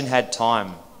Sachin had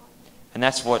time. And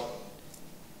that's what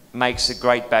makes a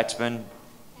great batsman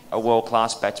a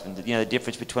world-class batsman. The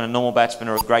difference between a normal batsman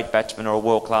or a great batsman or a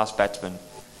world-class batsman.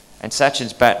 And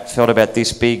Sachin's bat felt about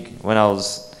this big when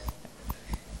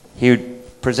he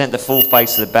would present the full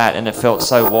face of the bat and it felt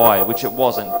so wide, which it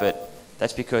wasn't, but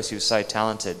that's because he was so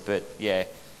talented. But yeah,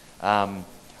 I've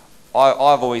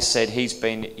always said he's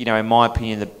been, in my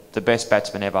opinion, the best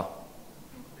batsman ever.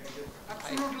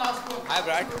 Hi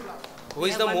Brad. Who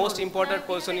is the most important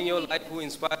person in your life who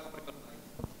inspired you?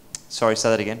 Sorry, say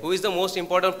that again. Who is the most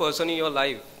important person in your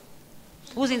life?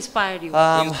 Who's inspired you?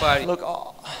 Inspired you? Look,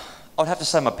 I'd have to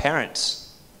say my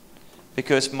parents,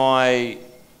 because my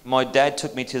my dad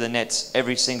took me to the nets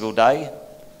every single day,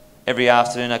 every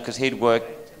afternoon, because he'd work,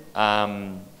 you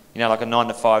know, like a 9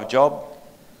 to 5 job.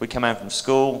 We'd come home from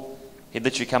school, he'd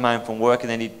literally come home from work, and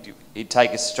then he'd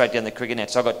take us straight down the cricket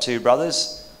net. So I've got 2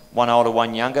 brothers, one older,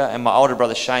 one younger, and my older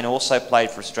brother Shane also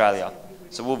played for Australia.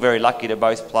 So we're very lucky to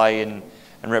both play and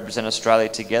represent Australia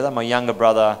together. My younger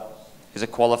brother is a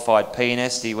qualified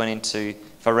pianist. He went into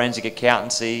forensic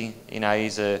accountancy. You know,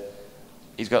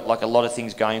 he's got like a lot of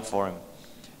things going for him.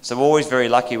 So we're always very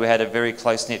lucky. We had a very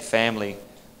close-knit family.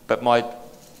 But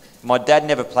my dad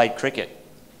never played cricket.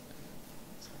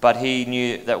 But he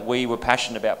knew that we were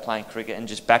passionate about playing cricket and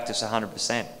just backed us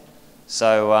 100%.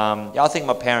 So yeah, I think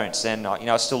my parents, and you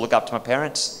know, I still look up to my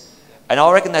parents. And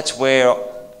I reckon that's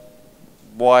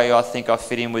why I think I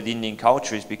fit in with Indian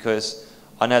culture, is because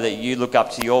I know that you look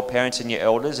up to your parents and your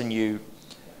elders, and you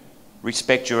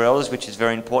respect your elders, which is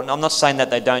very important. I'm not saying that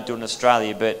they don't do it in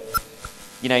Australia, but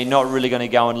you know, you're not really going to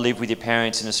go and live with your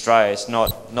parents in Australia. It's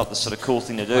not the sort of cool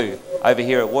thing to do. Over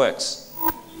here, it works.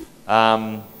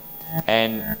 And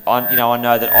I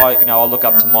know that I look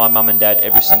up to my mum and dad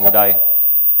every single day.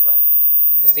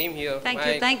 The same here.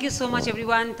 Thank you so much,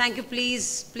 everyone. Thank you,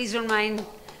 please don't mind.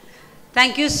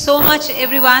 Thank you so much,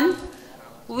 everyone.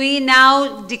 We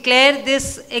now declare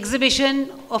this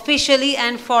exhibition officially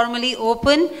and formally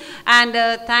open. And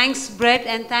thanks, Brett,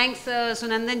 and thanks,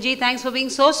 Sunandanji. Thanks for being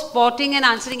so sporting and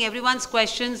answering everyone's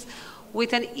questions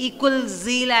with an equal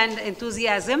zeal and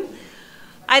enthusiasm.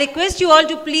 I request you all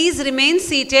to please remain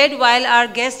seated while our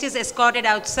guest is escorted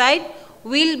outside.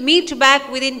 We'll meet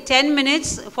back within 10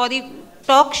 minutes for the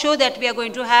talk show that we are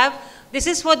going to have. This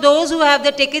is for those who have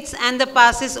the tickets and the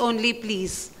passes only,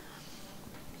 please.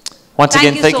 Once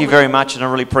again, thank you very much, and I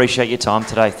really appreciate your time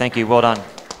today. Thank you. Well done.